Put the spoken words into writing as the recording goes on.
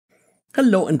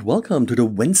Hello and welcome to the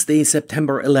Wednesday,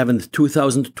 September 11th,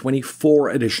 2024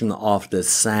 edition of the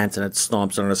SANS and Storm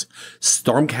Center's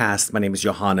Stormcast. My name is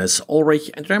Johannes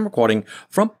Ulrich and I'm recording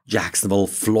from Jacksonville,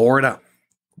 Florida.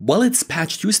 Well, it's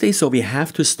Patch Tuesday, so we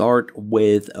have to start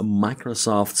with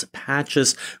Microsoft's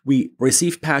patches. We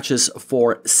received patches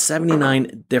for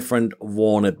 79 different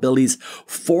vulnerabilities.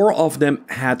 4 of them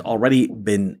had already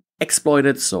been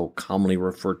exploited, so commonly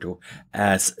referred to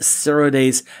as 0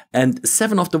 days, and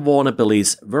 7 of the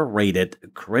vulnerabilities were rated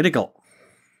critical.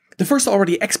 The first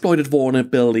already exploited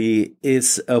vulnerability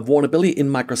is a vulnerability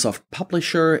in Microsoft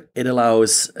Publisher. It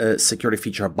allows a security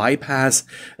feature bypass.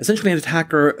 Essentially, an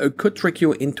attacker could trick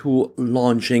you into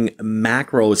launching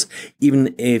macros,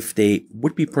 even if they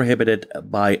would be prohibited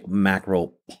by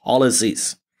macro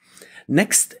policies.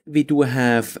 Next, we do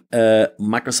have a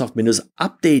Microsoft Windows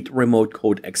Update remote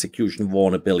code execution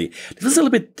vulnerability. This is a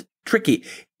little bit tricky.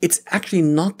 It's actually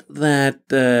not that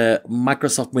the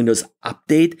Microsoft Windows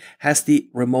Update has the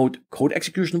remote code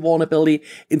execution vulnerability.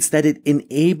 Instead, it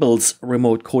enables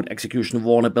remote code execution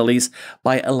vulnerabilities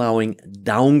by allowing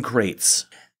downgrades.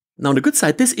 Now, on the good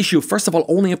side, this issue, first of all,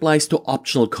 only applies to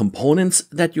optional components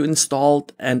that you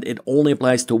installed, and it only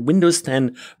applies to Windows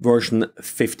 10 version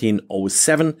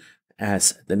 15.07.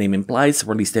 As the name implies,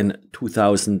 released in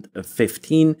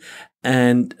 2015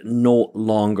 and no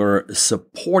longer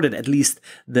supported, at least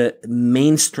the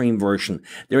mainstream version.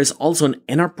 There is also an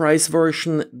enterprise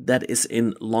version that is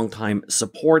in long-time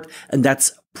support, and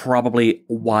that's probably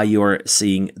why you're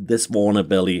seeing this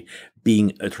vulnerability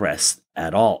being addressed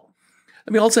at all.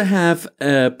 And we also have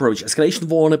a privilege escalation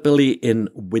vulnerability in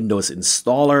Windows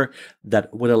Installer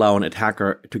that would allow an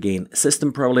attacker to gain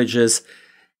system privileges.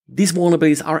 These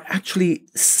vulnerabilities are actually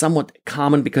somewhat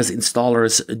common because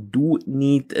installers do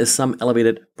need some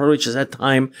elevated privileges at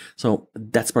time. So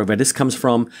that's probably where this comes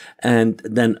from. And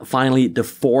then finally, the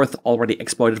fourth already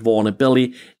exploited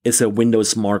vulnerability is a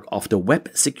Windows Mark of the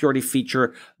Web security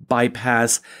feature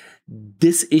bypass.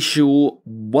 This issue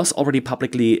was already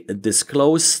publicly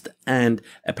disclosed and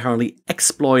apparently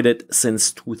exploited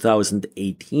since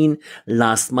 2018.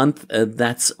 Last month,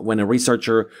 that's when a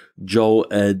researcher, Joe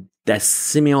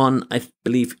Simeon, I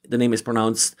believe the name is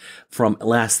pronounced, from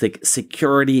Elastic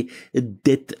Security,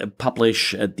 did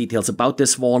publish details about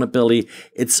this vulnerability.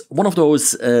 It's one of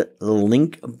those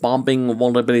link bombing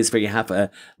vulnerabilities where you have a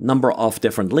number of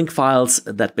different link files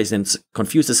that basically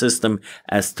confuse the system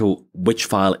as to which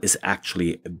file is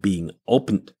actually being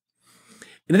opened.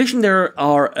 In addition, there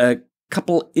are a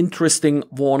couple interesting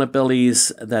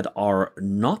vulnerabilities that are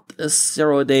not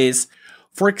 0 days.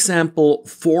 For example,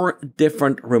 4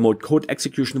 different remote code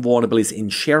execution vulnerabilities in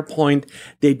SharePoint.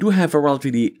 They do have a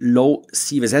relatively low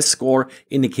CVSS score,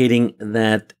 indicating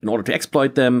that in order to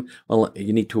exploit them, well,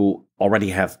 you need to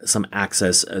already have some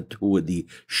access to the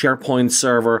SharePoint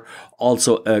server.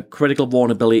 Also, a critical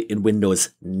vulnerability in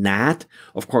Windows NAT.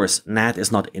 Of course, NAT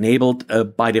is not enabled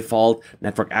by default.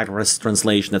 Network address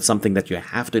translation, that's something that you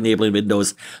have to enable in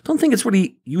Windows. Don't think it's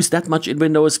really used that much in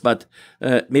Windows, but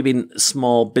maybe in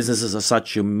small businesses as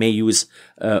such, you may use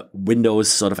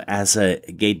Windows sort of as a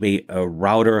gateway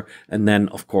router. And then,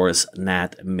 of course,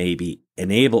 NAT may be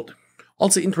enabled.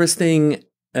 Also interesting,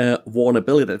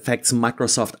 vulnerability that affects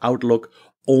Microsoft Outlook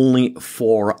only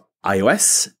for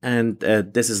iOS, and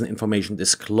this is an information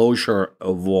disclosure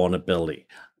vulnerability.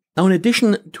 Now, in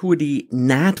addition to the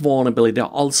NAT vulnerability, there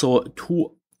are also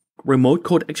 2 remote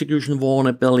code execution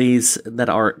vulnerabilities that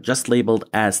are just labeled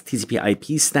as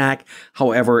TCP/IP stack.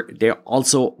 However, they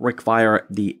also require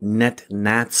the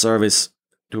NetNAT service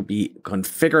to be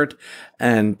configured,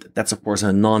 and that's of course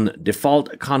a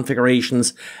non-default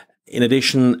configurations. In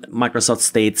addition, Microsoft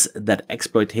states that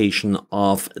exploitation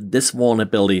of this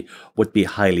vulnerability would be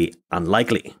highly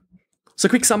unlikely. So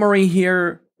quick summary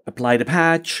here, apply the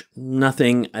patch,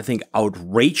 nothing I think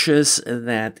outrageous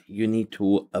that you need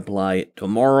to apply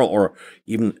tomorrow or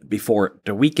even before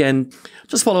the weekend.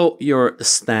 Just follow your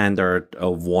standard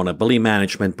vulnerability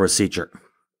management procedure.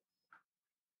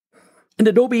 And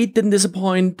Adobe didn't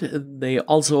disappoint. They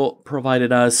also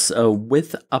provided us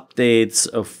with updates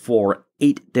for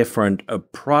 8 different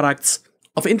products.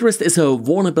 Of interest is a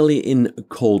vulnerability in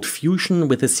Cold Fusion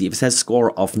with a CVSS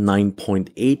score of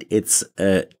 9.8. It's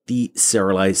a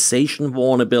deserialization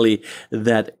vulnerability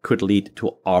that could lead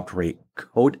to arbitrary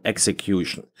code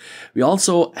execution. We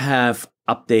also have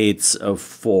updates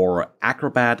for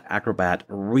Acrobat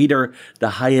Reader. The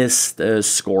highest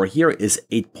score here is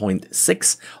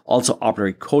 8.6. Also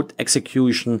operator code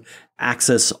execution,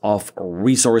 access of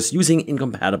resource using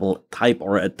incompatible type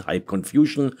or a type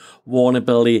confusion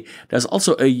vulnerability. There's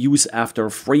also a use after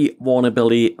free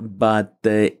vulnerability, but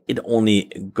it only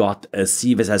got a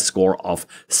CVSS score of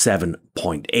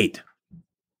 7.8.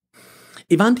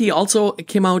 Ivanti also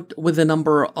came out with a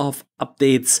number of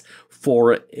updates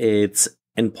for its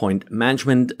endpoint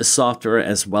management software,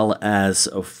 as well as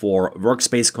for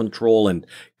workspace control and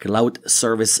cloud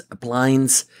service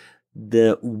appliance.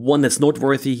 The one that's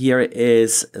noteworthy here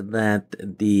is that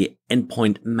the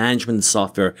endpoint management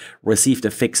software received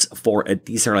a fix for a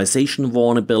deserialization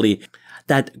vulnerability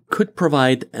that could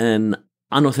provide an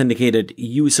unauthenticated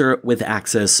user with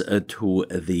access to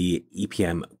the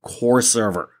EPM core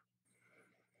server.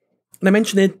 And I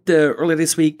mentioned it earlier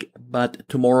this week, but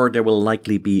tomorrow there will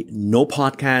likely be no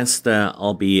podcast.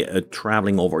 I'll be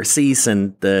traveling overseas,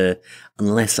 and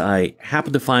unless I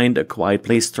happen to find a quiet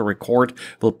place to record,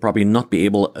 we'll probably not be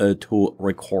able to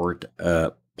record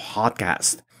a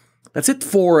podcast. That's it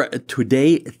for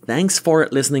today. Thanks for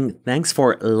listening. Thanks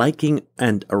for liking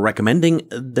and recommending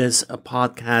this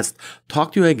podcast.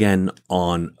 Talk to you again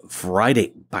on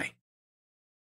Friday. Bye.